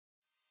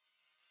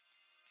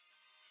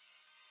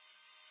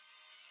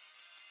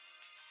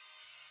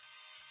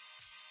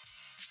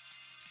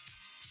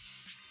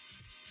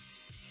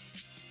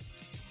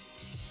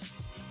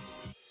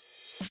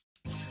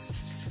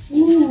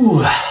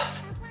Ooh,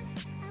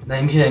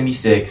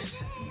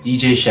 1996,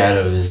 DJ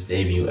Shadow's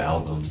debut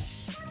album,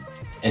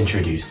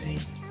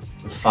 Endtroducing,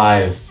 with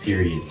 5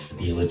 periods for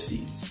the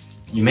ellipses.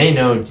 You may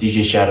know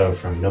DJ Shadow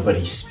from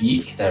Nobody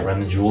Speak, that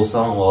Run the Jewels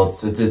song. Well,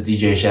 it's a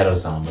DJ Shadow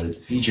song, but it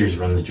features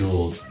Run the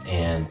Jewels,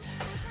 and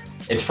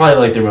it's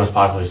probably like their most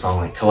popular song,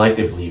 like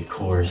collectively, of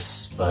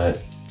course,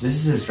 but this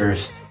is his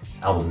first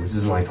album. This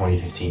isn't like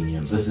 2015, you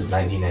know, this is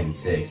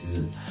 1996. This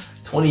is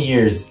 20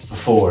 years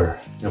before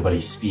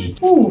Nobody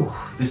Speak. Ooh,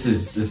 this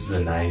is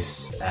a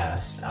nice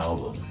ass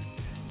album.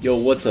 Yo,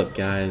 what's up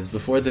guys?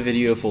 Before the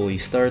video fully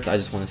starts, I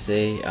just want to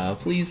say,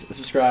 please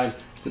subscribe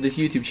to this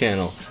YouTube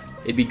channel.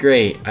 It'd be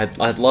great.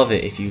 I'd love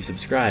it if you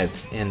subscribed.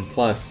 And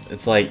plus,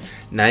 it's like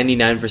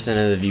 99%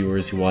 of the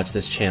viewers who watch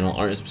this channel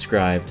aren't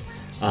subscribed.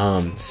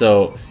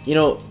 So, you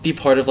know, be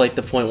part of like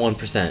the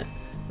 0.1%,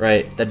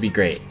 right? That'd be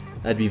great.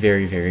 That'd be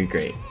very, very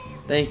great.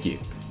 Thank you.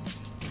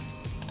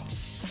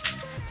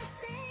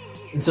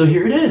 And so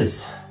here it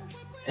is,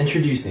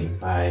 Endtroducing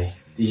by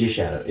DJ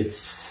Shadow.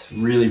 It's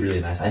really, really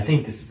nice. I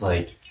think this is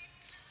like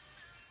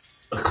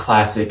a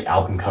classic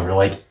album cover.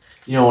 Like,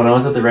 you know, when I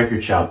was at the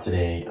record shop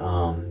today,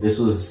 this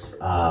was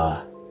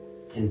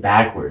in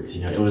backwards,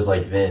 you know, it was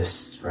like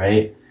this,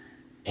 right?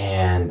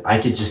 And I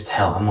could just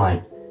tell, I'm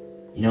like,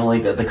 you know,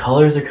 like the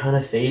colors are kind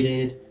of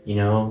faded, you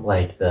know,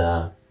 like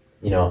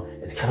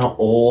it's kind of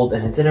old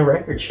and it's in a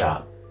record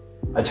shop.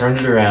 I turned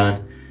it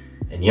around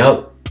and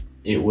yup,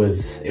 it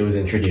was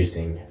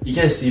Endtroducing. You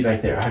guys see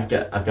back there, I've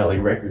got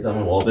like records on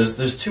my wall.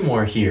 There's 2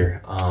 more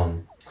here.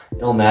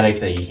 Illmatic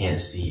that you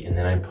can't see, and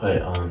then I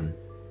put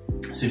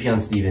Sufjan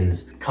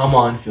Stevens' Come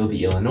On, Feel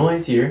the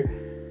Illinois here,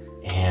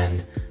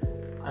 and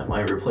I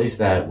might replace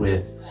that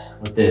with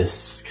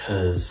this,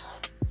 because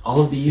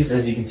all of these,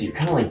 as you can see, are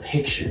kind of like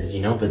pictures,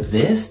 you know, but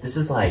this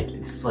is like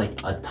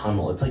a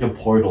tunnel. It's like a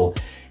portal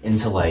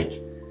into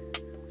like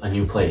a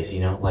new place, you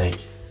know, like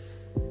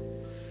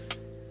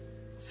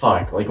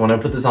fuck, like when I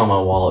put this on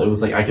my wall, it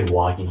was like I could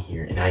walk in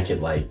here and I could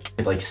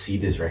like see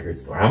this record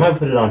store. I might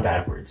put it on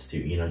backwards too,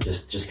 you know,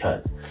 just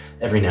cuts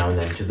every now and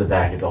then, because the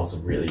back is also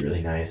really,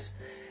 really nice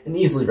and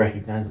easily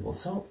recognizable.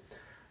 So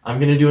I'm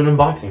gonna do an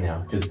unboxing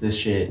now, because this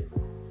shit,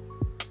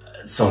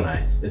 it's so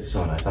nice. It's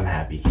so nice. I'm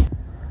happy.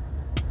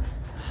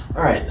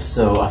 All right,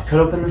 so I've cut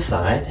open the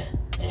side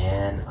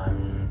and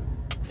I'm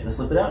gonna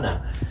slip it out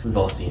now. We've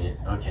all seen it.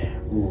 Okay.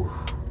 Ooh.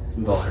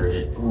 We've all heard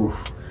it. Ooh.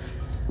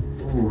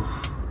 Ooh.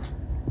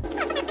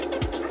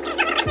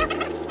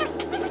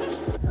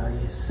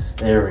 Nice.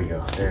 There we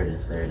go. There it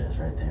is. There it is.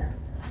 Right there.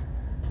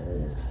 There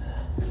it is.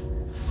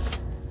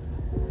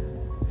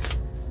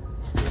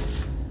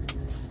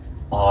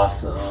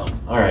 Awesome.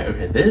 All right.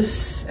 Okay.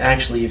 This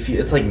actually,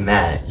 it's like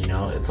matte. You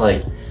know, it's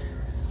like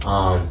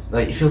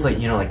it feels like,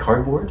 you know, like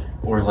cardboard,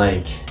 or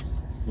like,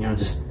 you know,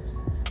 just,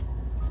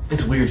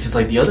 it's weird because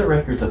like the other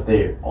records up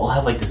there all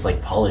have like this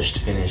like polished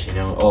finish. You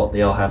know,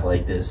 they all have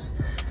like this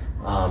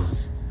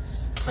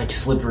like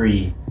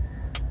slippery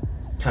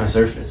kind of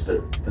surface,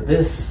 but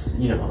this,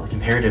 you know,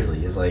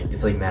 comparatively is like,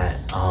 it's like matte.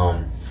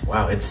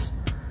 Wow,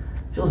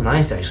 feels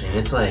nice actually, and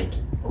it's like,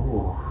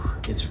 oh,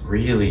 it's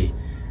really,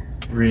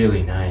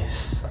 really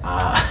nice.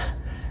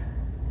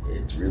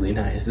 It's really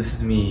nice. This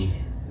is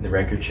me in the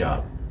record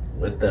shop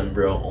with them,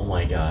 bro. Oh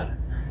my god,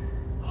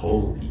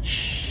 holy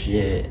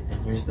shit.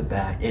 And here's the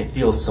back. It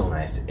feels so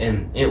nice,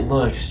 and it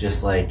looks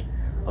just like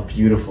a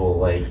beautiful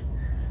like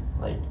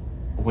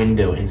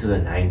window into the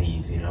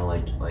 90s, you know,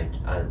 like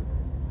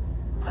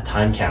a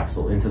time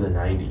capsule into the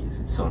 90s.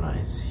 It's so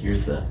nice.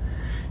 Here's the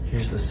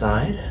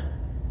side.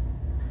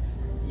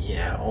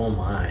 Yeah, oh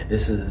my,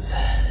 this is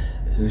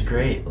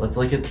great. Let's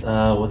look at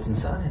what's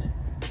inside.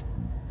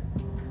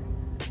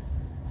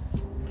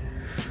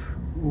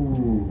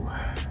 Ooh.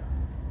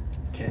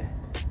 Okay.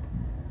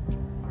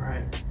 All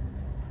right.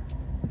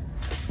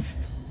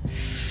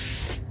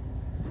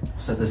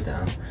 Set this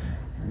down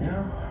for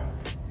now.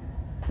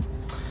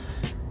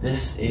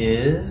 This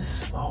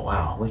is, oh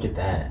wow, look at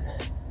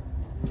that.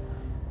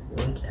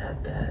 Look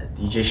at that.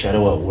 DJ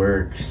Shadow at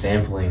work,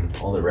 sampling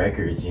all the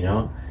records, you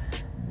know?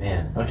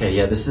 Man, okay,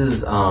 yeah, this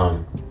is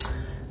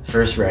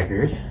first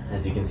record.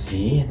 As you can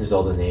see, there's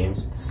all the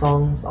names of the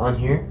songs on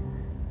here.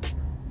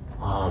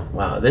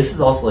 Wow, this is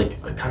also like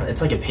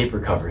it's like a paper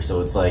cover, so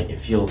it's like, it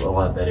feels a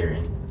lot better,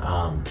 and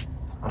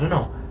I don't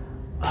know.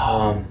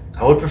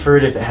 I would prefer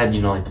it if it had,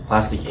 you know, like the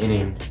plastic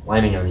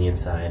lining on the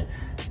inside,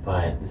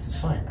 but this is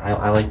fine.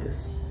 I like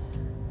this.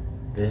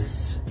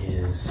 This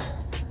is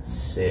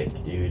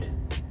sick, dude.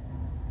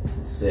 This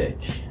is sick.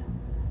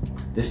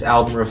 This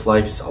album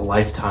reflects a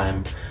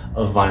lifetime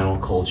of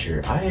vinyl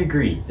culture. I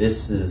agree.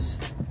 This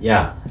is,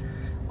 yeah,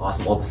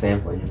 awesome. All the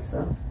sampling and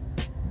stuff.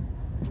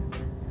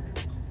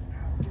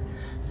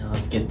 Now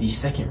let's get the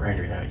second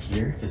record out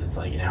here, because it's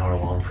like an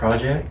hour-long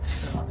project,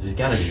 so there's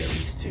gotta be at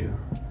least 2.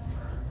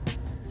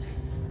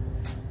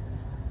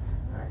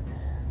 Alright,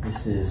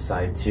 this is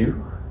side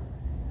 2.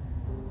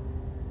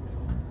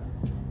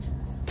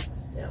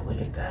 Look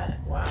at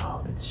that.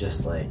 Wow, it's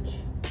just like,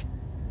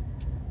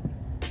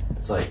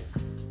 it's like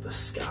the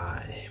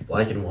sky,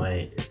 black and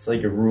white. It's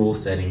like a rule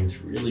setting.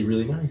 It's really,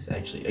 really nice,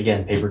 actually.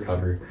 Again, paper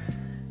cover.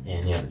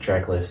 And yeah, the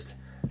track list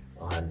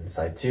on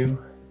side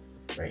 2,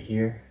 right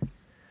here.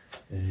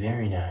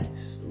 Very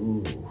nice.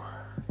 Ooh.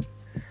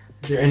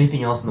 Is there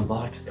anything else in the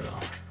box, though?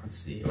 Let's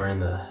see. Or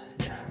in the,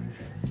 yeah.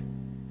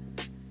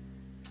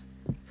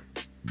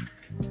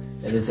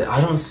 And it's, I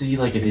don't see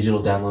like a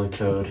digital download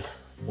code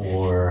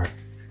or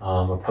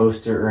a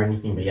poster or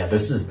anything, but yeah,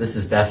 this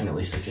is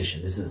definitely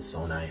sufficient. This is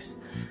so nice.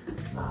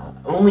 I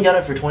only got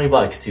it for 20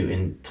 bucks too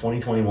in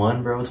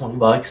 2021, bro. 20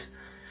 bucks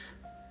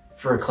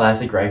for a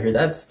classic record.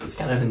 That's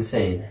kind of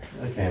insane.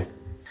 Okay.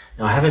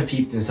 Now I haven't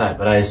peeped inside,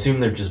 but I assume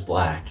they're just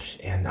black,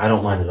 and I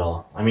don't mind at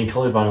all. I mean,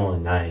 colored vinyl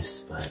is nice,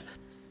 but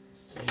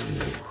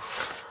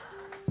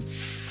ew.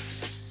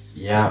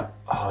 Yeah.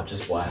 Oh,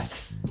 just black.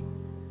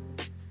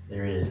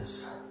 There it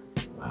is.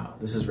 Wow,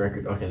 this is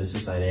record. Okay, this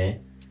is side A.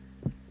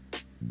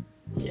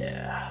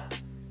 Yeah.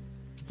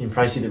 You can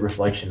probably see the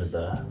reflection of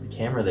the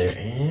camera there.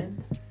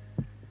 And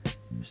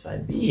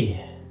side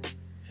B.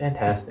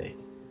 Fantastic.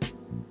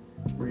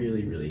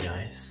 Really, really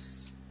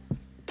nice.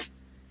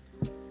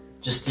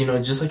 Just, you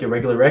know, just like a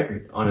regular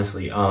record,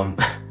 honestly. I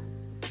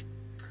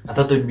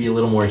thought there'd be a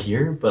little more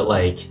here, but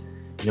like,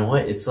 you know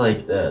what? It's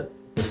like the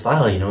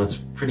style, you know, it's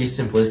pretty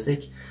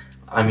simplistic.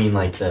 I mean,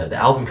 like the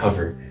album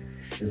cover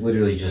is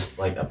literally just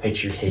like a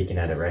picture taken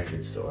at a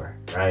record store,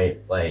 right?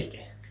 Like,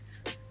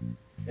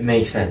 it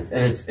makes sense,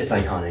 and it's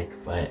iconic.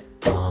 But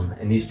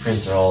and these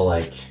prints are all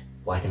like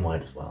black and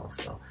white as well.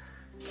 So,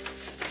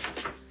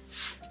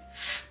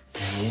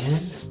 and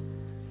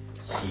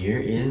here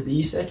is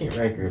the second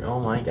record. Oh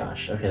my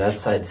gosh. Okay,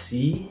 that's side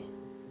C.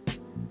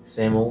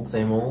 Same old,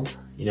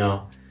 you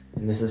know.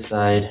 And this is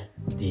side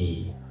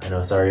D. I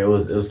know. Sorry, it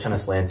was kind of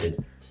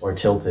slanted or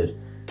tilted.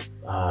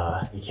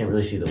 You can't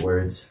really see the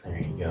words. There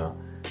you go.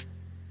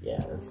 Yeah,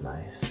 that's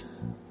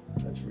nice.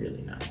 That's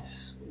really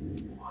nice.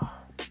 Ooh.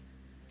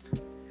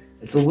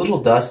 It's a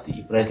little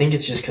dusty, but I think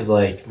it's just because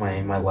like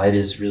my light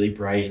is really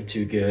bright and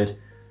too good,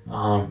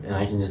 and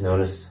I can just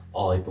notice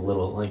all like the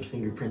little like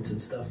fingerprints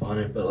and stuff on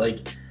it. But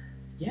like,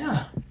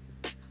 yeah,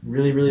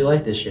 really, really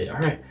like this shit. All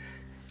right,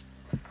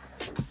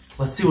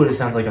 let's see what it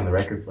sounds like on the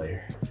record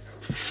player.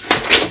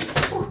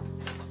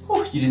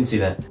 Oh, you didn't see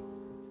that.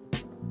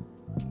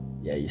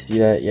 Yeah, you see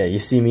that? Yeah, you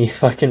see me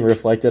fucking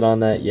reflected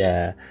on that?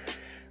 Yeah.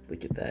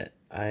 Look at that.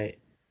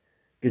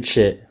 Good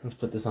shit. Let's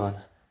put this on.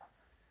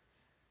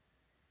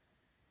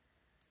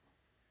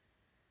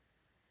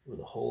 Ooh,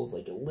 the hole's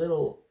like a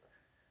little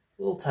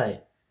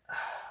tight.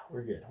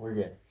 We're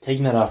good.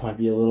 Taking that off might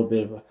be a little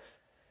bit of a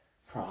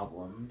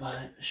problem, but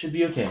it should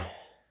be okay.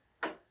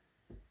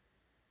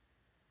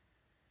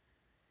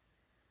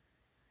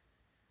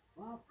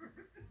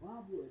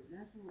 Bob Wood,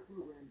 National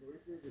Program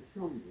Director at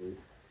Chumley,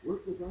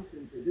 worked with us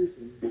in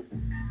producing.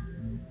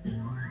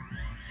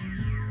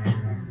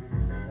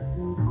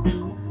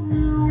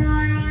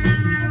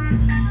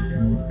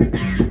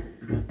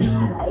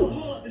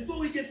 Before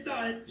we get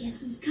started,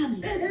 guess who's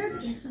coming?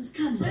 Guess who's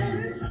coming?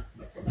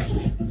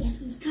 Guess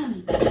who's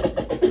coming?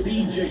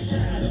 DJ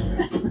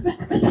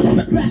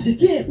the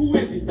kid, who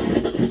is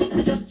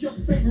it? Just your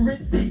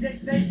favorite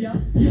DJ Savior.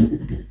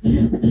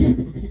 You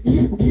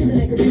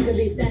think you could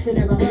be snatching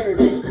never heard.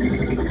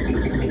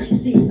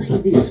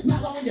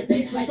 Smile on your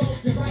face like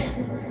oats and right.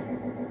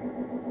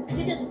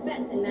 You're just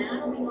fessing, man. I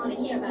don't even want to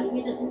hear about it.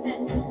 You're just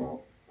fessing.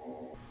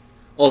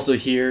 Also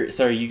here,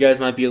 sorry, you guys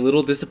might be a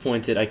little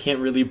disappointed. I can't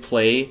really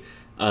play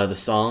the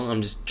song.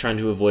 I'm just trying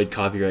to avoid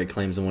copyright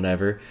claims and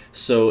whatever.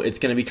 So it's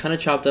going to be kind of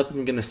chopped up.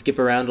 I'm going to skip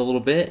around a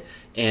little bit.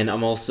 And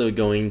I'm also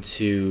going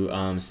to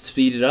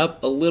speed it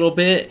up a little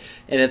bit.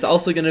 And it's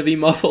also going to be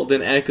muffled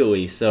and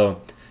echoey.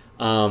 So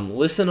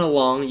listen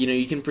along. You know,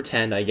 you can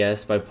pretend, I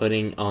guess, by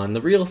putting on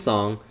the real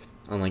song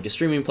on like a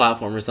streaming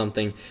platform or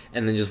something,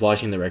 and then just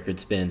watching the record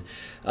spin.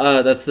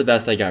 That's the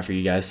best I got for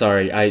you guys.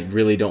 Sorry, I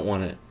really don't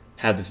want to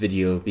have this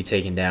video be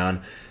taken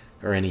down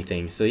or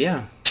anything. So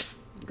yeah,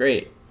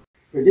 great.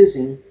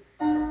 Producing.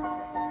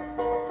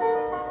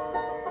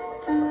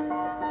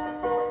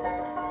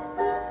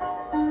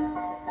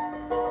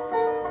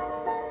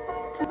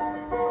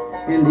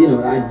 And you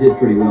know, I did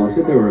pretty well,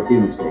 except there were a few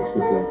mistakes,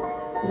 but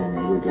that I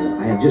made.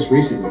 I have just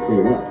recently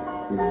cleared up.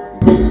 You know.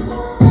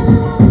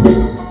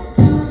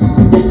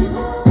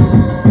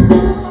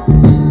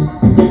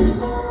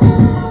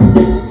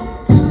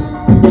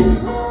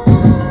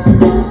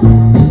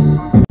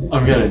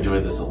 I'm gonna enjoy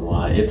this a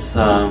lot. It's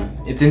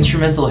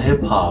instrumental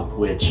hip hop,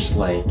 which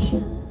like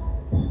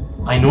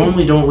I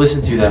normally don't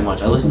listen to that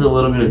much. I listen to a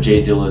little bit of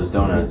J Dilla's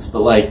Donuts, but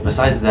like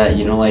besides that,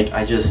 you know, like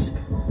I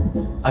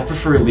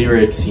prefer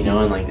lyrics, you know,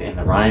 and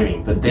the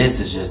rhyming. But this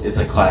is just, it's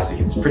a classic.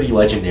 It's pretty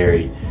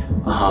legendary,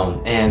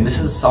 and this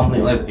is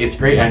something like, it's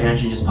great. I can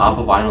actually just pop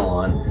a vinyl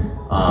on,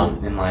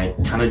 and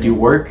like kind of do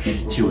work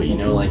to it, you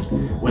know, like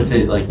with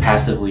it like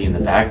passively in the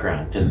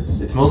background,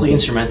 because it's mostly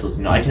instrumentals.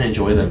 You know, I can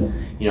enjoy them,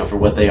 you know, for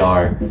what they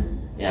are,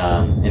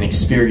 and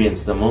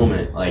experience the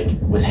moment like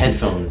with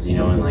headphones, you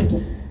know, and like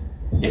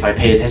if I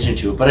pay attention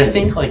to it. But I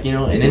think like, you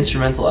know, an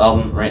instrumental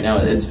album right now,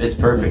 it's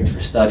perfect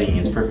for studying.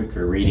 It's perfect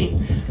for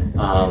reading.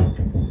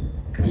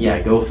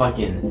 yeah, go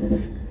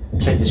fucking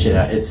check this shit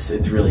out. It's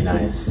really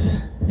nice.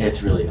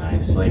 It's really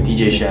nice. Like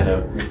DJ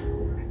Shadow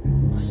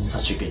does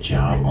such a good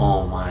job.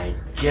 Oh my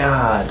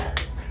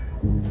god.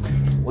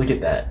 Look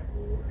at that.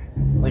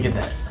 Look at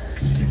that.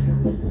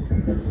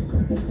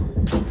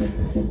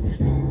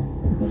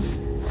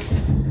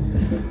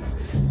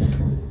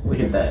 Look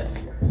at that.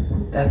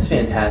 That's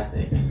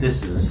fantastic.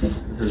 This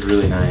is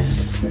really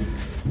nice.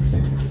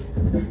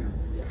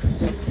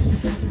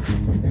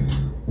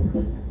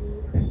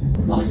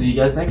 I'll see you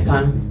guys next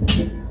time.